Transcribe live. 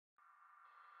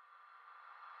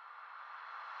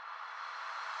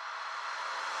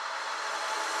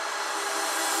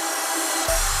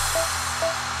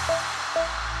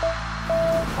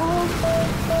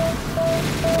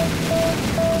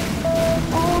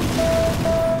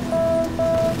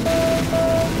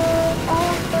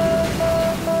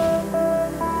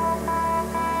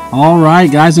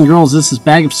Alright guys and girls, this is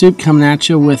Bagofsoup coming at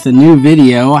you with a new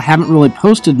video. I haven't really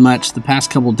posted much the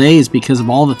past couple days because of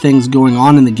all the things going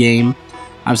on in the game.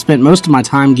 I've spent most of my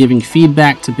time giving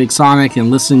feedback to Pixonic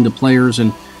and listening to players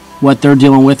and what they're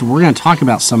dealing with. We're going to talk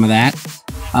about some of that.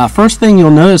 First thing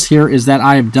you'll notice here is that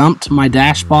I have dumped my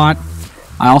dash bot.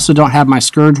 I also don't have my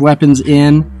Scourge weapons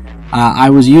in. I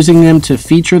was using them to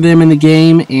feature them in the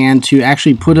game and to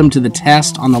actually put them to the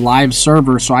test on the live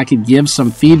server so I could give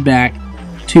some feedback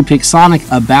to Pixonic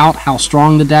about how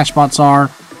strong the dash bots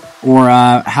are or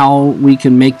how we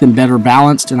can make them better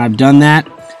balanced, and I've done that.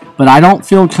 But I don't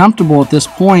feel comfortable at this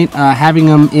point having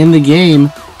them in the game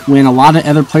when a lot of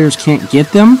other players can't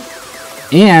get them,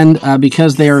 and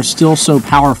because they are still so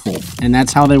powerful, and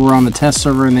that's how they were on the test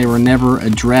server and they were never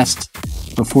addressed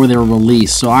before they were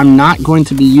released. So I'm not going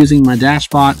to be using my dash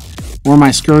bot or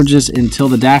my Scourges until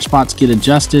the dash bots get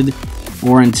adjusted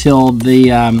or until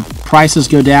the prices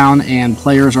go down and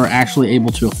players are actually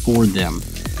able to afford them.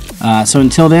 So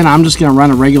until then, I'm just going to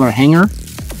run a regular hangar.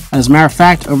 As a matter of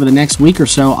fact, over the next week or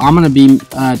so, I'm going to be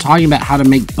talking about how to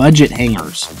make budget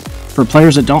hangars for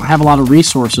players that don't have a lot of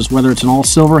resources, whether it's an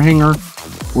all-silver hangar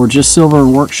or just silver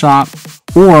and workshop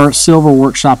or silver,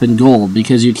 workshop, and gold,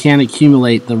 because you can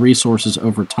accumulate the resources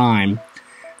over time.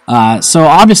 So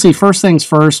obviously, first things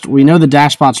first, we know the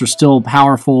dash bots are still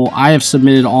powerful. I have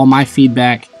submitted all my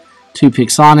feedback to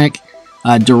Pixonic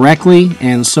directly,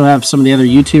 and so have some of the other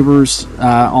YouTubers,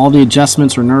 all the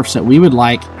adjustments or nerfs that we would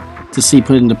like to see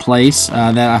put into place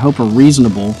that I hope are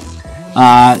reasonable.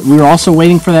 We were also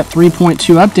waiting for that 3.2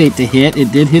 update to hit.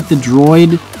 It did hit the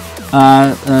droid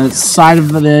side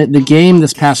of the game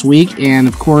this past week, and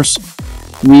of course,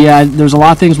 there's a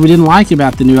lot of things we didn't like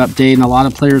about the new update, and a lot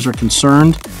of players are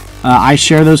concerned. I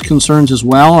share those concerns as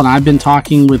well, and I've been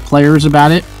talking with players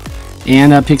about it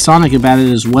and Pixonic about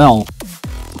it as well.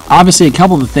 Obviously, a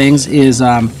couple of the things is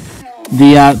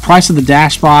the price of the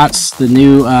dash bots, the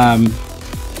new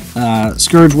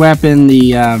Scourge weapon,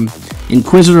 the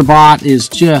Inquisitor bot is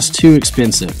just too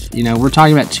expensive. You know, we're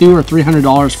talking about $200 or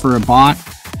 $300 for a bot,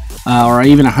 or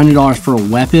even $100 for a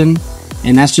weapon,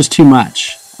 and that's just too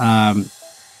much.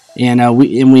 And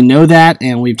we know that,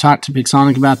 and we've talked to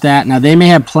Pixonic about that. Now, they may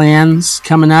have plans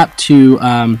coming up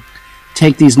to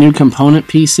take these new component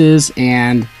pieces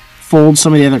and fold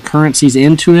some of the other currencies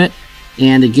into it,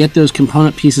 and to get those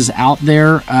component pieces out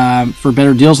there for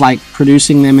better deals, like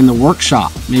producing them in the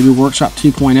workshop, maybe Workshop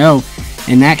 2.0,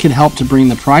 and that could help to bring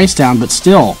the price down. But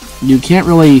still, you can't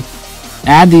really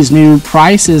add these new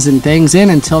prices and things in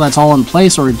until that's all in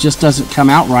place, or it just doesn't come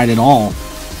out right at all.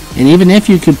 And even if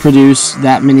you could produce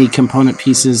that many component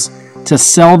pieces, to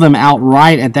sell them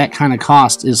outright at that kind of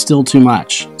cost is still too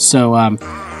much. So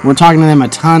we're talking to them a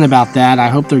ton about that. I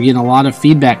hope they're getting a lot of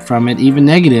feedback from it, even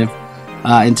negative,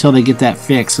 until they get that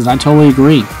fixed, because I totally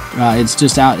agree. It's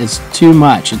just it's too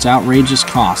much. It's outrageous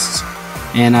costs.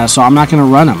 And so I'm not going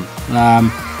to run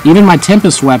them. Even my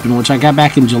Tempest weapon, which I got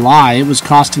back in July, it was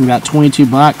costing about 22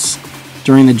 bucks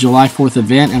during the July 4th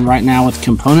event, and right now with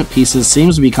component pieces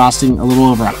seems to be costing a little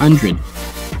over 100,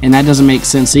 and that doesn't make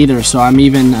sense either. So I'm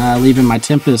even leaving my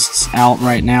Tempests out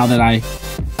right now that I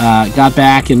got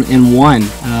back and won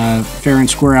fair and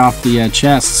square off the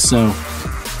chests. So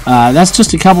that's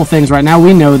just a couple things right now.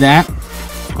 We know that.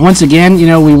 Once again, you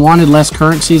know, we wanted less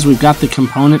currencies. We've got the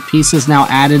component pieces now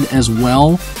added as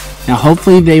well. Now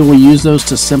hopefully they will use those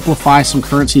to simplify some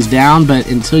currencies down, but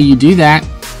until you do that,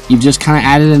 you've just kind of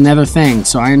added another thing.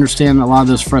 So I understand a lot of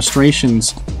those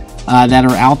frustrations that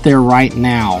are out there right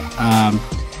now.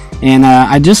 And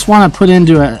I just want to put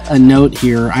into a note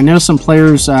here. I know some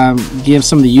players give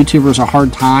some of the YouTubers a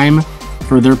hard time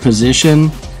for their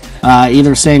position,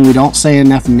 either saying we don't say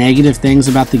enough negative things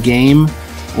about the game,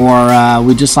 or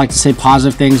we just like to say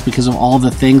positive things because of all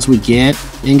the things we get.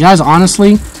 And guys,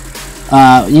 honestly,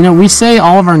 you know, we say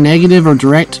all of our negative or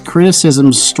direct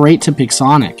criticisms straight to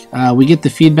Pixonic. We get the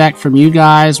feedback from you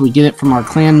guys, we get it from our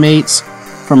clan mates,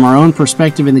 from our own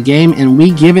perspective in the game, and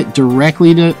we give it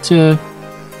directly to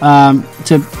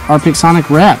our Pixonic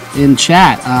rep in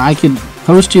chat. I could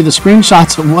post you the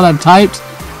screenshots of what I've typed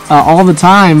all the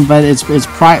time, but it's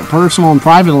personal and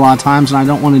private a lot of times, and I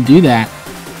don't want to do that.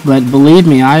 But believe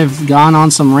me, I've gone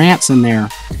on some rants in there.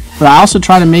 But I also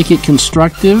try to make it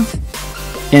constructive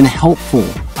and helpful,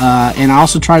 and I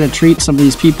also try to treat some of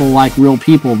these people like real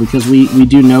people, because we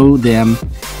do know them,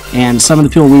 and some of the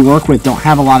people we work with don't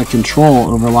have a lot of control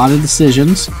over a lot of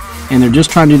decisions, and they're just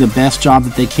trying to do the best job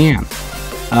that they can.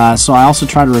 So I also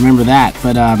try to remember that.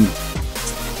 But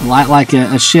like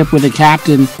a ship with a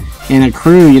captain and a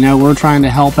crew, you know, we're trying to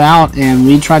help out, and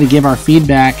we try to give our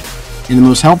feedback in the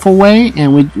most helpful way,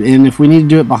 and if we need to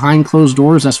do it behind closed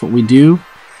doors, that's what we do.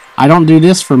 I don't do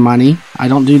this for money. I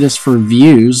don't do this for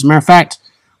views. As a matter of fact,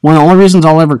 one of the only reasons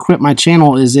I'll ever quit my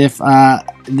channel is if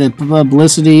the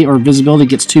publicity or visibility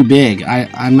gets too big.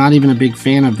 I'm not even a big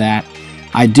fan of that.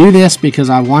 I do this because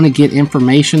I want to get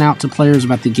information out to players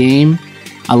about the game.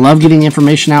 I love getting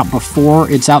information out before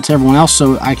it's out to everyone else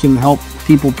so I can help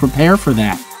people prepare for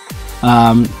that.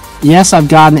 Yes, I've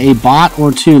gotten a bot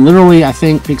or two. Literally, I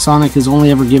think Pixonic has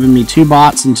only ever given me 2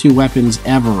 bots and 2 weapons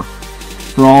ever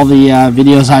for all the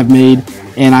videos I've made,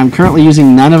 and I'm currently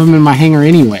using none of them in my hangar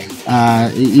anyway,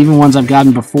 even ones I've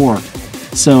gotten before.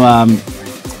 So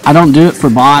I don't do it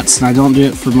for bots, and I don't do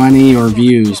it for money or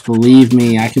views. Believe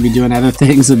me, I could be doing other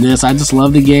things than this. I just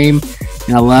love the game,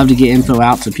 and I love to get info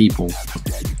out to people.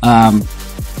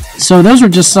 So those are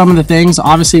just some of the things.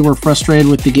 Obviously, we're frustrated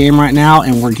with the game right now,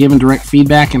 and we're giving direct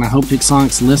feedback, and I hope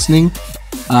Pixonic's listening,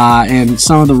 and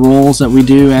some of the roles that we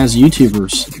do as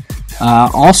YouTubers.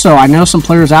 Also, I know some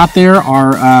players out there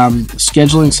are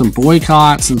scheduling some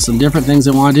boycotts and some different things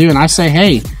they want to do, and I say,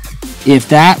 hey, if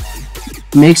that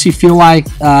makes you feel like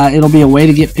it'll be a way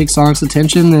to get Pixonic's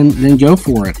attention, then go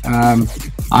for it.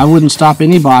 I wouldn't stop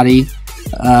anybody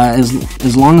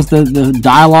as long as the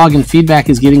dialogue and feedback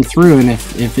is getting through, and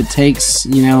if it takes,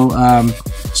 you know,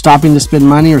 stopping to spend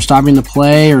money or stopping to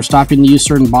play or stopping to use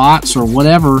certain bots or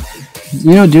whatever,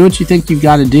 you know, do what you think you've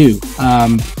got to do.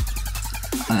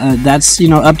 That's, you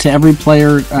know, up to every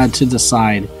player to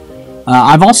decide.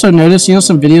 I've also noticed, you know,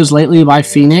 some videos lately by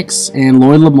Phoenix and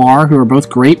Lloyd Lamar, who are both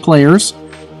great players,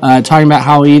 talking about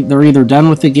how they're either done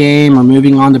with the game or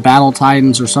moving on to Battle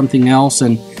Titans or something else.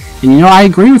 And you know, I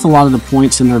agree with a lot of the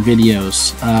points in their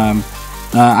videos.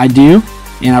 I do,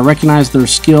 and I recognize their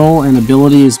skill and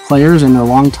ability as players and their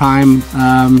long time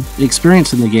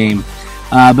experience in the game.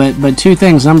 But 2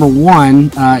 things. Number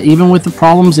 1, even with the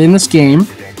problems in this game,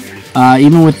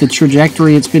 even with the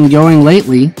trajectory it's been going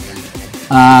lately,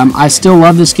 I still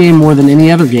love this game more than any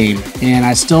other game, and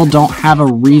I still don't have a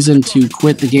reason to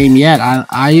quit the game yet.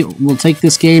 I will take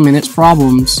this game and its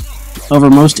problems over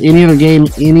most any other game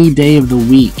any day of the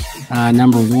week,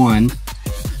 number 1.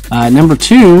 Number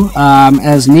 2,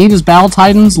 as neat as Battle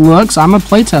Titans looks, I'm a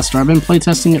playtester. I've been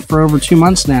playtesting it for over 2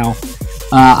 months now.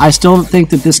 I still think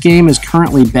that this game is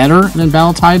currently better than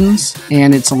Battle Titans,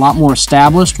 and it's a lot more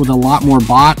established with a lot more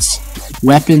bots,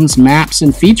 weapons, maps,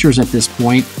 and features at this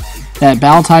point that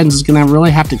Battle Titans is going to really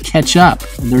have to catch up.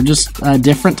 They're just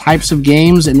different types of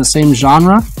games in the same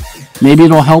genre. Maybe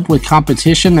it'll help with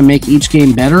competition to make each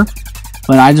game better,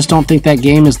 but I just don't think that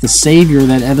game is the savior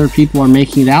that other people are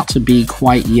making it out to be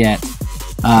quite yet.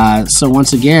 So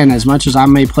once again, as much as I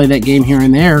may play that game here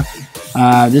and there,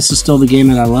 this is still the game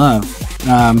that I love.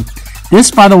 This,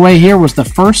 by the way, here was the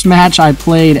first match I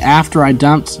played after I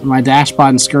dumped my Dashbot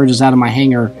and Scourges out of my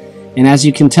hangar. And as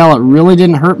you can tell, it really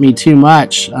didn't hurt me too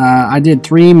much. I did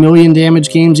 3 million damage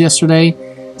games yesterday,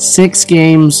 6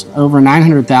 games over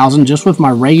 900,000 just with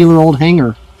my regular old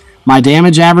hangar. My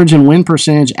damage average and win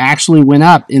percentage actually went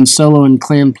up in solo and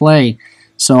clan play.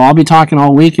 So I'll be talking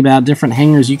all week about different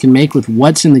hangars you can make with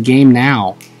what's in the game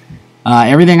now.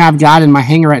 Everything I've got in my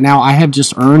hangar right now, I have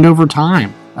just earned over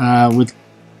time with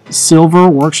silver,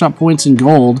 workshop points, and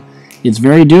gold. It's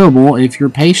very doable if you're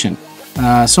patient.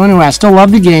 So anyway, I still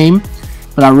love the game,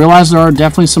 but I realize there are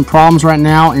definitely some problems right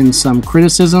now and some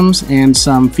criticisms and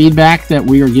some feedback that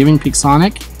we are giving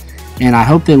Pixonic, and I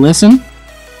hope they listen.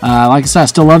 Like I said, I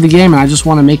still love the game, and I just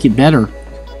want to make it better.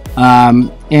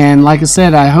 And like I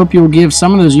said, I hope you'll give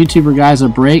some of those YouTuber guys a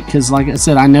break, because like I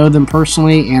said, I know them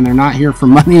personally, and they're not here for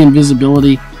money and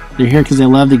visibility. They're here because they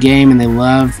love the game, and they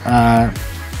love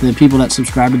the people that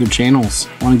subscribe to their channels,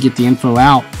 want to get the info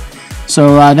out.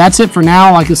 So that's it for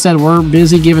now. Like I said, we're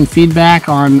busy giving feedback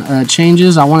on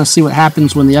changes. I want to see what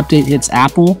happens when the update hits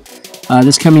Apple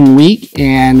this coming week,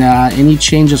 and any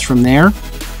changes from there.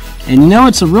 And you know,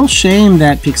 it's a real shame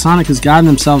that Pixonic has gotten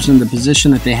themselves in the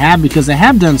position that they have, because they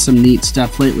have done some neat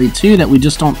stuff lately too that we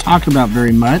just don't talk about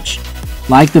very much,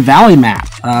 like the Valley map,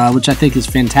 which I think is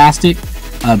fantastic.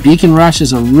 Beacon Rush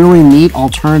is a really neat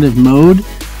alternative mode.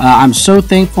 I'm so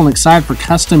thankful and excited for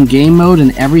custom game mode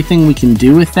and everything we can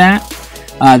do with that.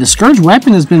 The Scourge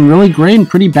weapon has been really great and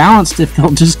pretty balanced if they'll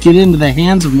just get into the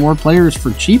hands of more players for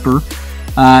cheaper.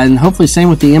 And hopefully same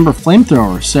with the Ember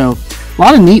Flamethrower. So a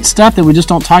lot of neat stuff that we just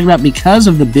don't talk about because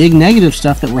of the big negative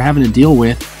stuff that we're having to deal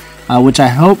with, which I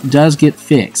hope does get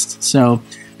fixed. So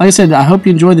like I said, I hope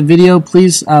you enjoyed the video.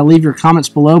 Please leave your comments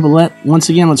below, but once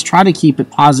again, let's try to keep it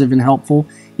positive and helpful,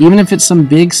 even if it's some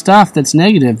big stuff that's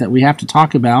negative that we have to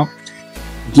talk about.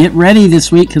 Get ready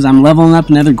this week, because I'm leveling up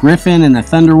another Griffin and a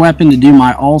Thunder weapon to do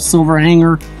my all silver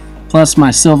hangar, plus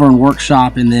my silver and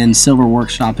workshop, and then silver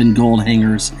workshop and gold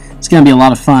hangars. It's going to be a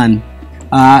lot of fun.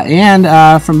 And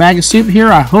from Bagofsoup here,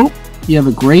 I hope you have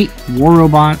a great War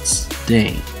Robots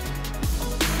day.